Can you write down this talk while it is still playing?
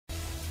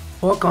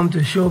Welcome to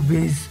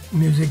Showbiz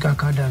Music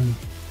Academy,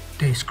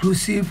 the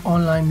exclusive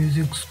online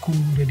music school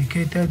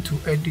dedicated to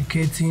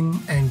educating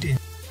and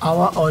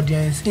our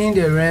audience in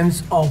the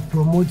realms of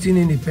promoting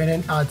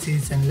independent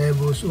artists and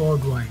labels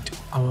worldwide.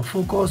 Our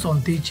focus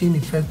on teaching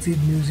effective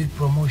music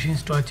promotion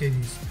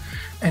strategies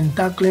and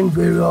tackling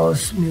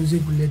various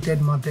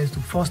music-related matters to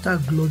foster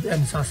growth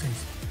and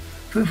success.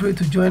 Feel free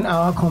to join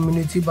our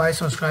community by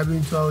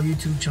subscribing to our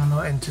YouTube channel,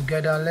 and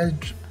together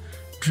let's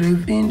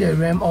drive in the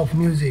realm of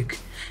music.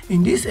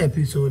 In this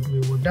episode, we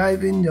will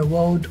dive in the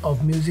world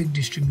of music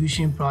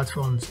distribution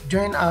platforms.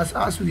 Join us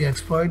as we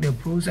explore the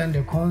pros and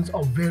the cons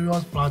of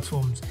various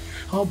platforms,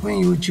 helping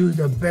you choose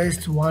the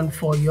best one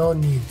for your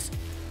needs.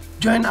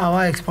 Join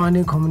our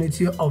expanding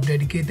community of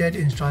dedicated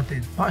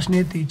instructors,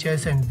 passionate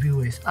teachers, and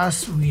viewers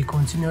as we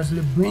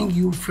continuously bring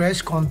you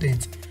fresh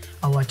content.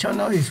 Our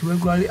channel is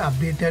regularly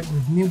updated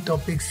with new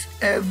topics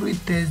every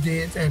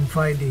Thursday and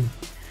Friday.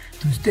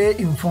 To stay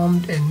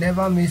informed and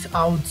never miss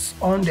out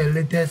on the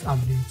latest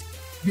updates,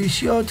 be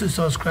sure to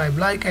subscribe,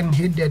 like, and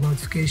hit the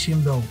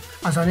notification bell.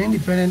 As an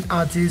independent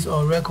artist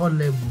or record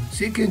label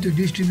seeking to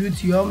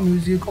distribute your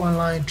music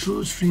online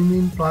through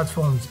streaming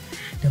platforms,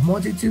 the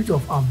multitude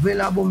of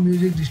available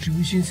music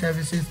distribution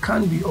services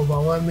can be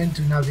overwhelming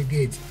to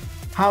navigate.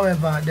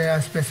 However, there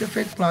are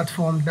specific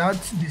platforms that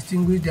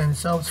distinguish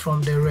themselves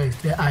from the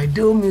rest. The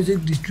ideal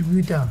music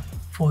distributor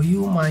for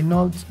you might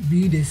not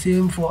be the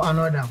same for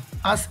another,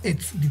 as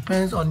it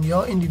depends on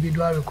your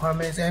individual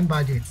requirements and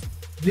budgets.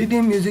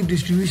 Leading music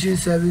distribution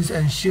service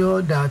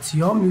ensure that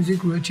your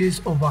music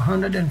reaches over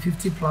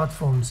 150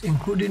 platforms,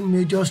 including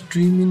major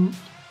streaming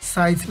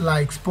sites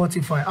like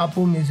Spotify,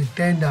 Apple Music,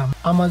 Tidal,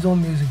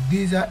 Amazon Music,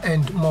 Deezer,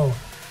 and more.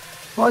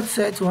 What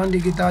sets one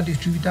digital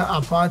distributor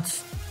apart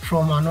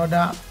from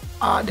another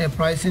are the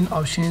pricing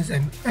options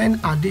and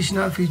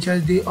additional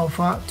features they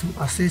offer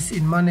to assist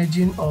in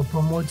managing or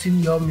promoting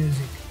your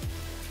music.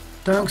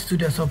 Thanks to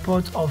the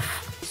support of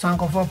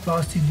Sankofa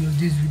Plus Studios,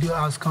 this video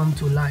has come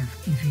to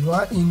life. If you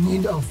are in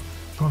need of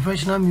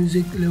professional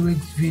music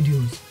lyrics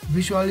videos,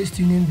 visually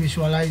stunning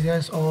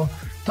visualizers, or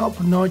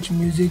top-notch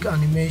music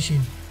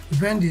animation,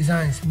 event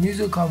designs,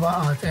 music cover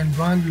art, and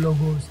brand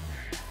logos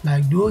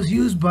like those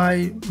used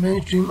by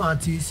mainstream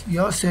artists,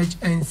 your search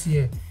ends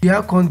here.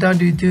 Their contact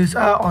details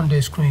are on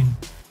the screen.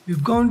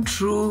 We've gone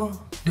through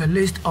the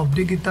list of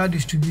digital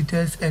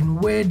distributors and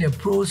weighed the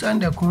pros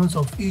and the cons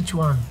of each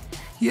one.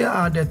 Here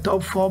are the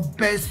top 4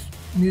 best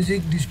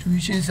music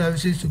distribution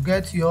services to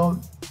get your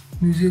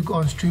music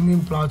on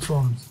streaming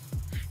platforms.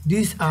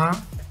 These are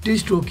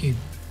DistroKid,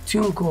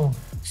 TuneCore,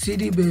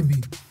 CD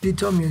Baby,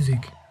 Little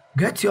Music.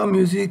 Get your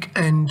music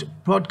and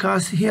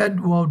broadcast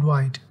heard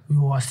worldwide. We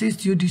will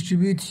assist you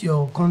distribute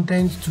your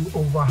content to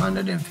over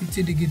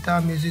 150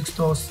 digital music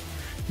stores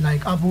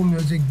like Apple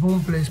Music,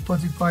 Boomplay,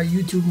 Spotify,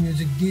 YouTube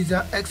Music,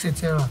 Deezer,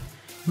 etc.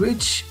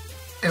 Reach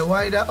a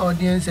wider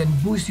audience and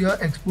boost your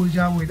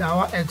exposure with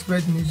our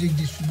expert music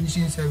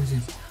distribution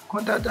services.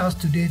 Contact us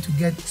today to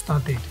get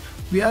started.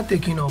 We are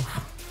taking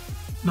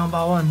off. Number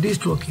 1.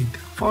 DistroKid.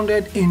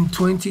 Founded in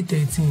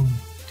 2013,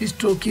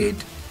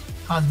 DistroKid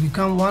has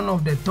become one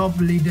of the top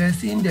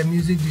leaders in the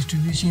music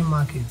distribution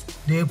market.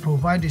 They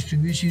provide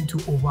distribution to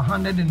over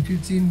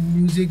 150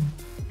 music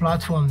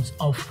platforms,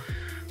 of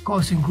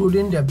course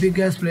including the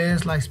biggest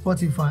players like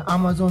Spotify,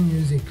 Amazon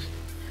Music,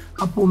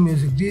 Apple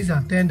Music,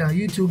 Deezer, Tidal,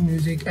 YouTube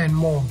Music, and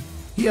more.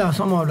 Here are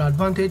some of the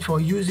advantages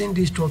for using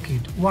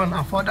DistroKid. 1.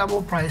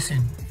 Affordable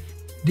pricing.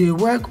 They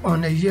work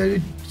on a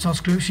yearly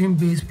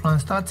subscription-based plan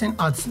starting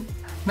at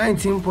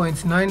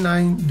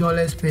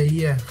 $19.99 per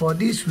year. For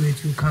this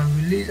rate, you can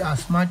release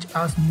as much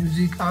as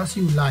music as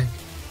you like.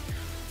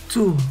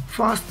 2.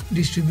 Fast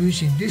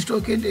distribution.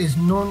 DistroKid is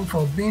known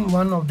for being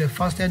one of the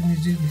fastest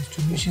music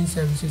distribution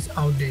services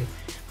out there.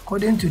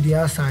 According to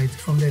their site,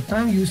 from the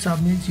time you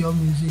submit your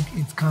music,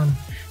 it can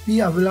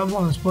be available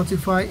on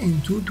Spotify in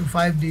 2 to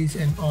 5 days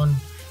and on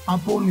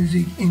Apple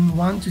Music in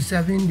 1 to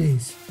 7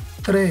 days.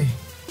 3.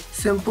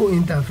 Simple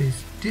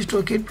interface.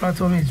 DistroKid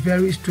platform is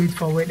very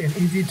straightforward and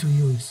easy to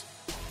use.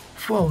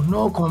 4.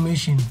 No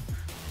commission.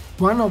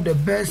 One of the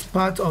best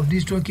parts of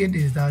DistroKid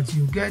is that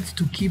you get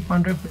to keep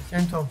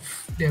 100% of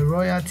the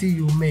royalty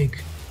you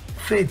make.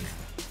 5th.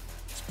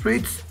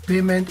 Split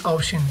payment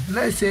option.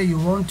 Let's say you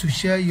want to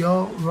share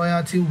your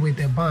royalty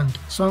with a band,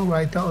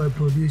 songwriter, or a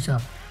producer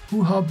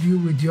who helped you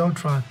with your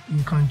track.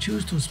 You can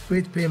choose to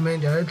split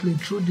payment directly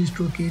through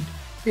DistroKid,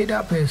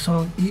 either per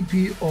song,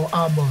 EP, or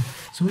album,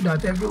 so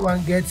that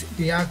everyone gets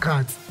their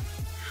cut.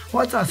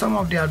 What are some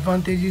of the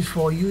advantages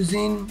for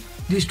using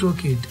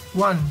DistroKid?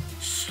 1.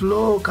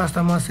 Slow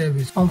customer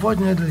service.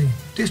 Unfortunately,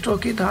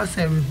 DistroKid has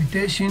a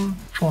reputation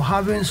for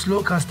having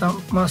slow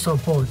customer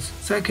support.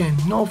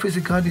 2nd, no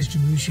physical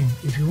distribution.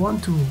 If you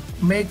want to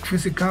make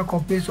physical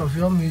copies of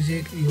your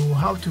music, you will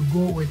have to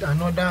go with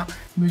another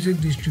music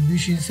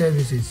distribution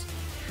services.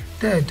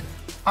 3rd,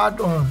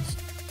 add-ons.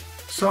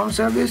 Some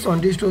services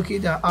on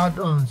DistroKid are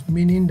add-ons,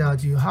 meaning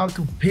that you have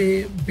to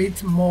pay a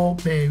bit more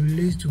per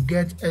release to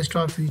get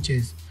extra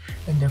features.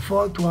 And the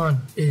 4th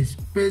one is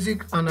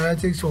basic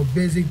analytics for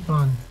basic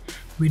plan.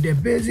 With the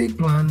basic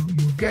plan,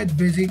 you get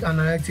basic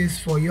analytics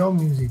for your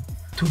music.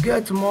 To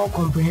get more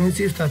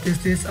comprehensive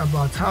statistics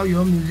about how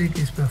your music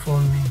is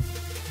performing,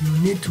 you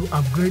need to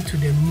upgrade to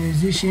the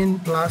Musician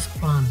Plus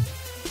plan.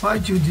 Why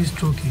choose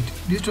DistroKid?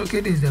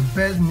 DistroKid is the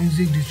best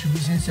music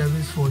distribution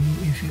service for you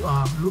if you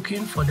are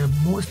looking for the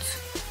most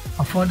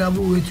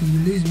affordable way to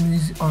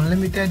release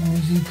unlimited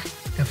music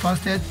the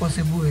fastest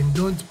possible and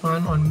don't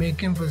plan on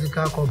making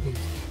physical copies.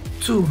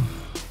 2.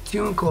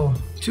 TuneCore.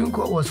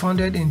 TuneCore was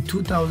founded in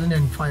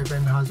 2005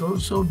 and has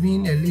also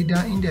been a leader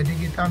in the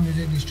digital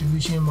music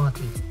distribution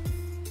market.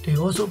 They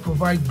also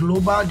provide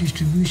global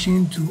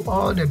distribution to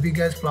all the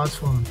biggest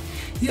platforms.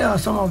 Here are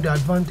some of the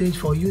advantages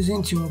for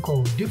using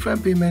TuneCore.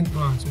 Different payment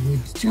plans.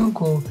 With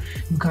TuneCore,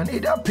 you can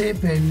either pay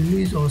per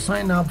release or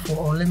sign up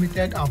for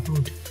unlimited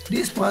upload.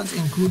 These plans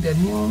include the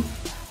new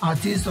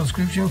artist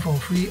subscription for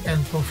free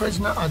and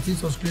professional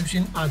artist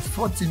subscription at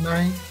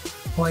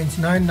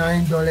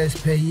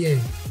 $49.99 per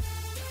year.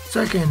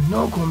 Second,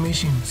 no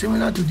commission.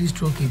 Similar to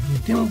DistroKid,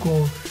 with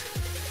TuneCore,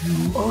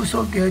 you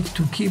also get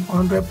to keep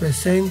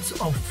 100%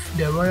 of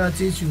the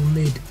royalties you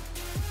made.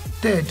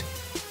 Third,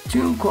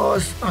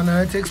 TuneCore's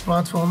analytics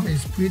platform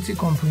is pretty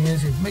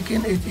comprehensive,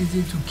 making it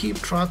easy to keep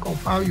track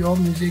of how your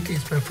music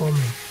is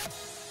performing.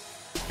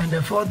 And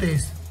the fourth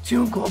is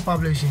TuneCore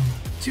Publishing.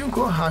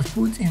 TuneCore has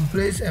put in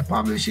place a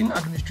publishing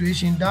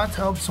administration that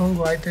helps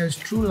songwriters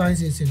through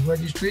licensing,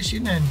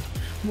 registration, and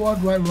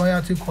worldwide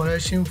royalty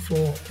collection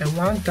for a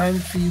one-time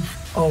fee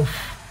of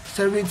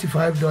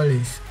 $75.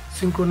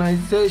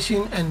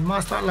 Synchronization and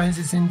master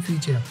licensing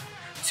feature.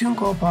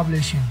 TuneCore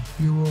Publishing.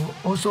 You will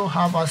also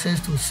have access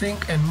to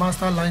sync and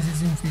master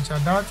licensing feature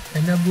that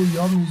enable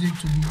your music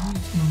to be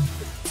used in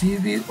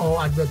TV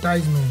or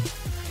advertisement.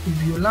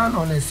 If you land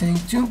on a sync,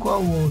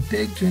 TuneCore will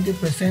take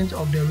 20%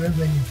 of the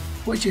revenue,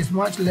 which is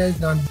much less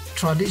than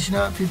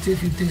traditional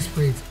 50-50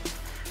 split.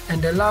 And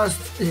the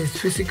last is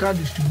physical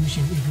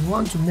distribution. If you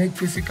want to make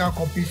physical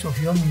copies of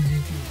your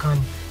music, you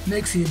can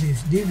make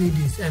CDs,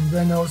 DVDs, and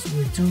vinyls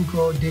with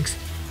TuneCore Disc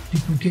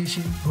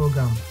Duplication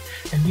program.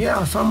 And here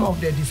are some of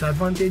the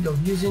disadvantages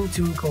of using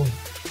TuneCore.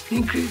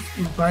 Increase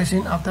in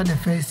pricing after the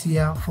first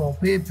year for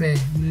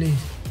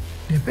pay-per-release.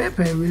 The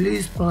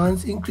pay-per-release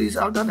plans increase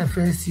after the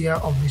first year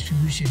of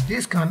distribution.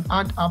 This can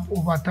add up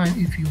over time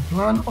if you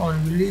plan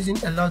on releasing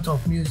a lot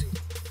of music.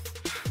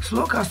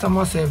 Slow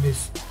customer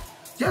service.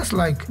 Just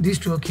like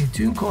DistroKid,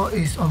 TuneCore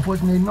is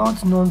unfortunately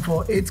not known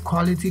for its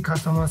quality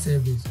customer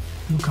service.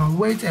 You can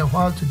wait a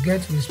while to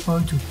get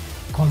response to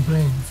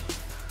complaints.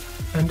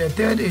 And the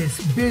third is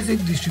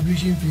basic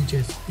distribution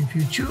features. If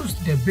you choose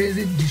the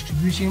basic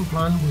distribution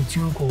plan with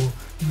TuneCore,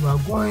 you are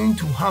going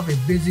to have a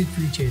basic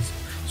features.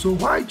 So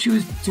why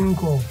choose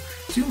TuneCore?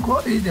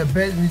 TuneCore is the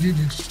best music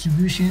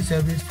distribution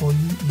service for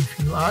you if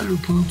you are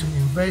looking to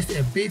invest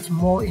a bit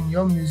more in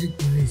your music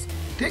release.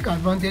 Take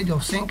advantage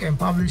of sync and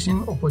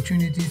publishing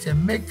opportunities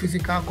and make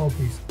physical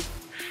copies.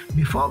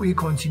 Before we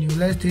continue,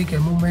 let's take a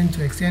moment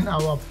to extend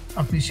our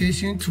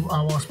appreciation to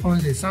our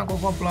sponsor,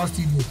 Sankofa Plus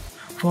Studio,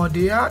 for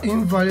their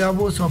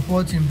invaluable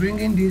support in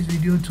bringing this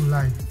video to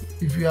life.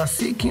 If you are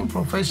seeking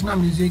professional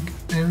music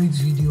lyrics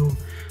video,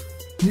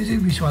 music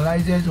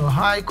visualizers, or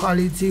high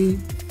quality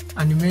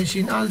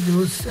animation as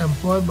those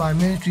employed by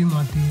mainstream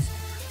artists,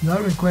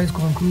 your request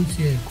concludes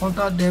here.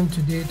 Contact them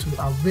today to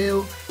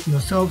avail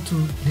yourself to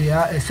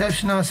their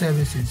exceptional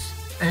services.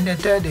 And the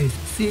third is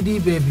CD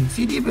Baby.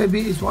 CD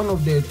Baby is one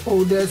of the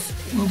oldest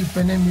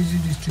independent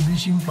music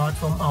distribution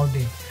platform out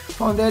there.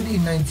 Founded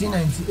in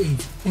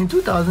 1998, in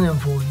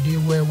 2004, they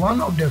were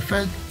one of the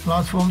first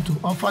platforms to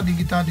offer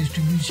digital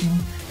distribution,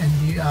 and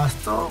they are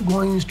still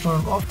going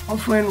strong,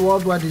 offering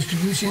worldwide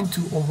distribution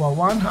to over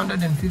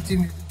 150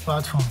 music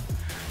platforms.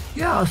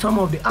 Here are some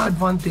of the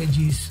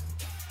advantages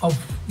of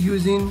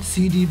using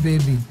CD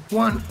Baby.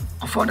 1.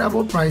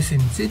 Affordable pricing.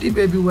 CD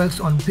Baby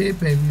works on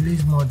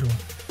pay-per-release model,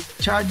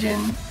 charging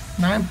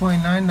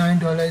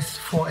 $9.99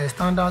 for a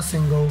standard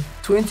single,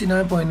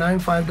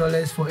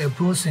 $29.95 for a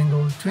pro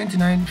single,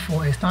 $29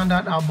 for a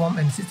standard album,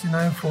 and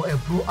 $69 for a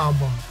pro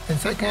album. And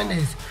second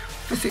is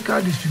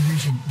physical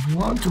distribution. If you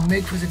want to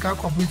make physical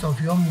copies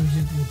of your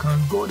music, you can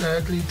go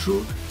directly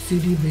through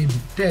CD Baby.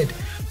 Third,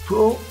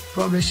 pro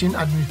publishing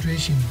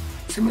administration.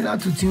 Similar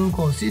to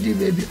TuneCore, CD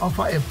Baby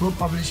offer a pro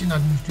publishing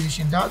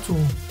administration that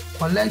will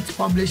collect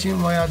publishing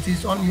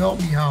royalties on your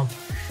behalf.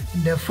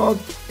 The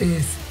fourth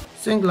is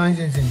sync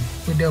licensing.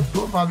 With the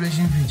pro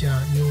publishing feature,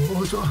 you will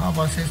also have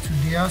access to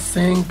their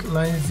sync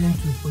licensing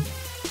to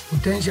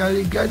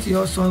potentially get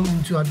your song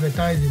into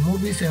advertising,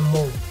 movies, and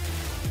more.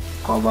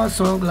 Cover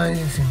song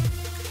licensing.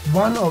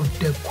 One of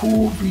the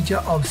cool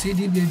features of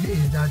CD Baby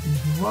is that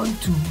if you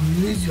want to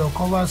release your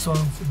cover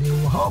songs, they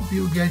will help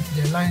you get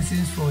the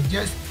license for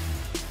just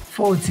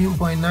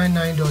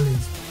 $14.99.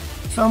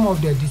 Some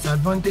of the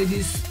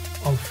disadvantages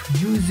of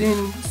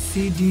using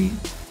CD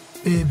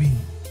Baby.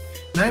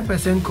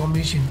 9%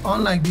 commission.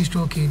 Unlike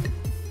DistroKid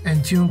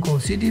and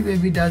TuneCore, CD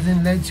Baby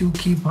doesn't let you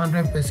keep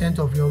 100%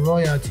 of your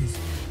royalties.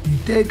 You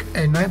take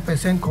a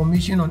 9%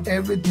 commission on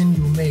everything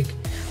you make,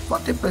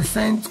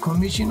 40%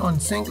 commission on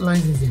sync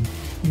licensing,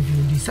 If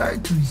you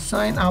decide to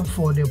sign up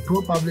for the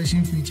Pro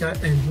Publishing feature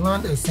and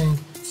land a sync,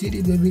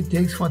 CD Baby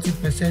takes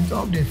 40%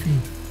 of the fee.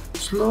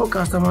 Slow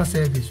customer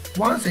service.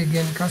 Once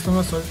again,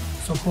 customer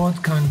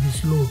support can be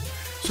slow.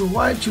 So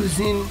why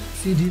choosing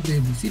CD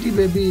Baby? CD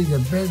Baby is the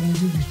best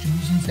music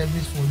distribution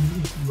service for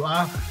you if you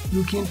are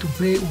looking to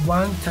pay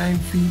one-time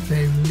fee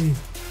per release,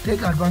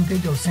 take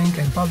advantage of sync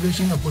and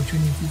publishing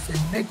opportunities,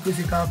 and make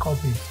physical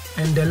copies.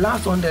 And the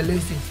last on the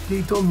list is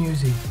Ditto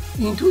Music.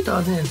 In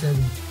 2007,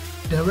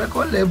 the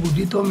record label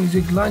Ditto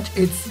Music launched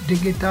its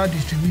digital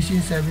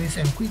distribution service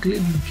and quickly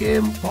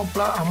became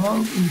popular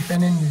among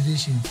independent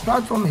musicians. The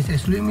platform is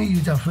extremely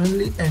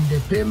user-friendly and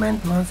the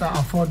payment plans are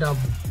affordable.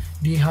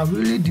 They have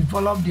really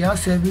developed their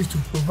service to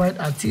provide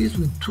artists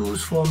with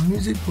tools for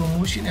music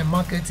promotion and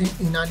marketing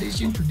in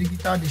addition to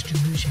digital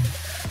distribution.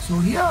 So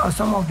here are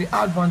some of the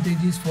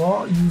advantages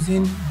for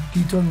using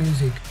Ditto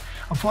Music.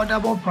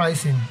 Affordable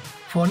pricing.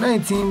 For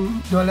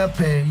 $19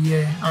 per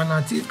year, an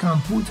artist can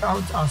put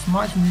out as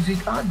much music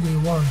as they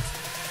want.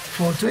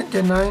 For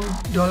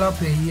 $29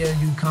 per year,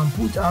 you can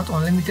put out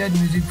unlimited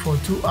music for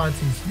 2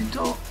 artists.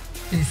 Ditto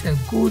is a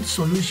good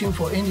solution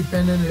for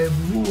independent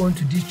labels who want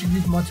to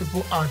distribute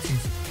multiple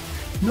artists.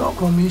 No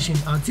commission.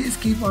 Artists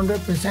keep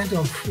 100%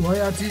 of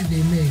royalties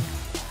they make.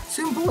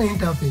 Simple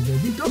interface.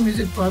 The Ditto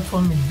Music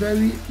platform is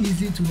very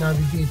easy to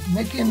navigate,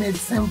 making it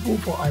simple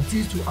for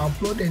artists to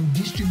upload and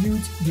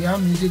distribute their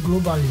music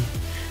globally.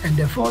 And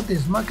the fourth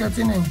is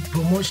marketing and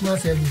promotional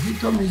service.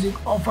 Ditto Music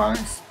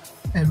offers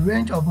a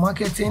range of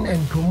marketing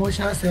and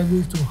promotional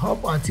services to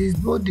help artists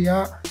grow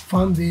their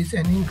fan base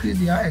and increase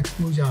their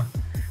exposure.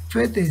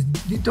 Fifth is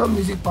Ditto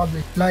Music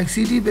Public. Like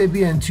CD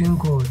Baby and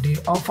TuneCore, they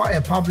offer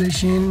a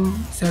publishing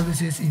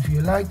services if you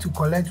like to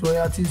collect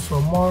royalties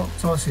from more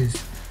sources.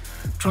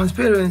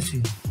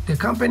 Transparency. The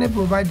company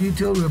provides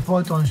detailed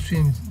reports on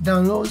streams,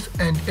 downloads,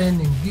 and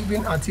earnings,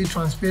 giving artists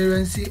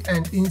transparency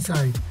and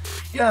insight.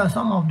 Here are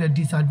some of the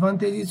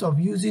disadvantages of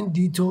using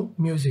Ditto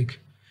Music.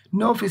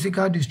 No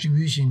physical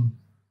distribution.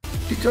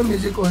 Ditto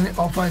Music only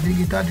offers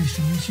digital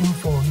distribution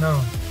for now.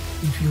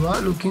 If you are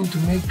looking to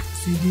make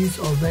CDs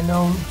or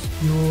vinyls,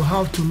 you will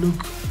have to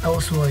look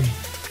elsewhere.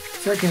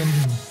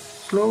 Secondly,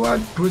 slower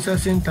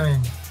processing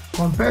time.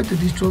 Compared to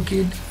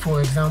DistroKid, for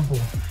example,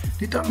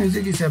 Ditto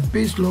Music is a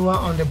bit slower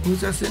on the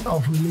processing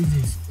of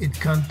releases. It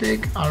can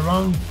take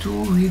around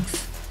 2 weeks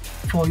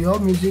for your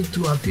music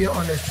to appear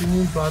on the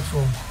streaming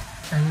platform.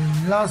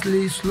 And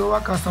lastly,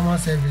 slower customer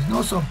service.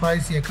 No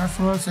surprise here,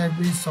 customer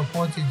service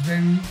support is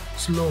very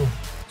slow.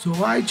 So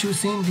why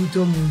choosing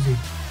Ditto Music?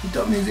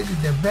 Ditto Music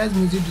is the best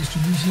music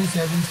distribution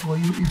service for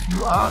you if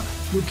you are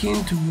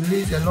looking to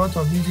release a lot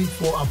of music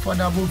for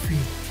affordable fee.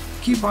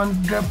 Keep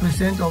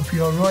 100% of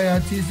your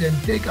royalties and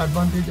take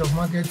advantage of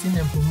marketing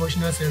and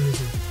promotional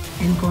services.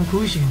 In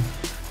conclusion,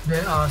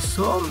 there are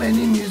so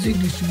many music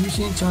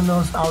distribution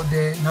channels out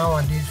there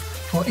nowadays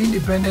for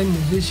independent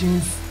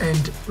musicians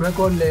and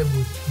record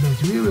labels,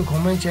 but we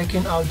recommend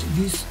checking out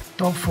these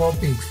top 4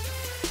 picks.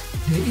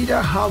 They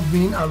either have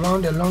been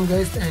around the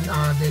longest and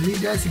are the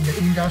leaders in the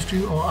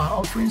industry or are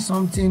offering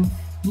something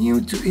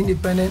new to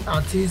independent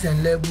artists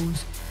and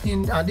labels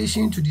in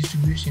addition to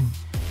distribution.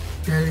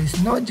 There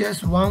is not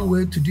just one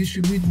way to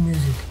distribute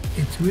music.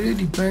 It really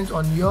depends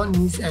on your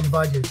needs and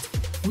budget.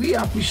 We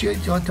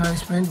appreciate your time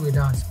spent with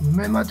us.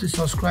 Remember to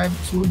subscribe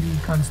so you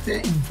can stay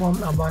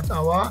informed about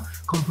our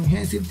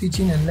comprehensive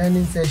teaching and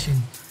learning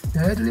sessions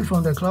directly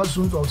from the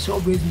classrooms of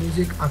Showbiz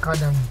Music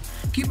Academy.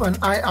 Keep an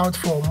eye out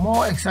for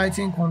more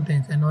exciting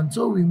content, and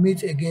until we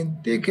meet again,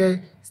 take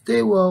care,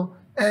 stay well,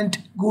 and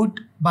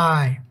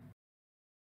goodbye.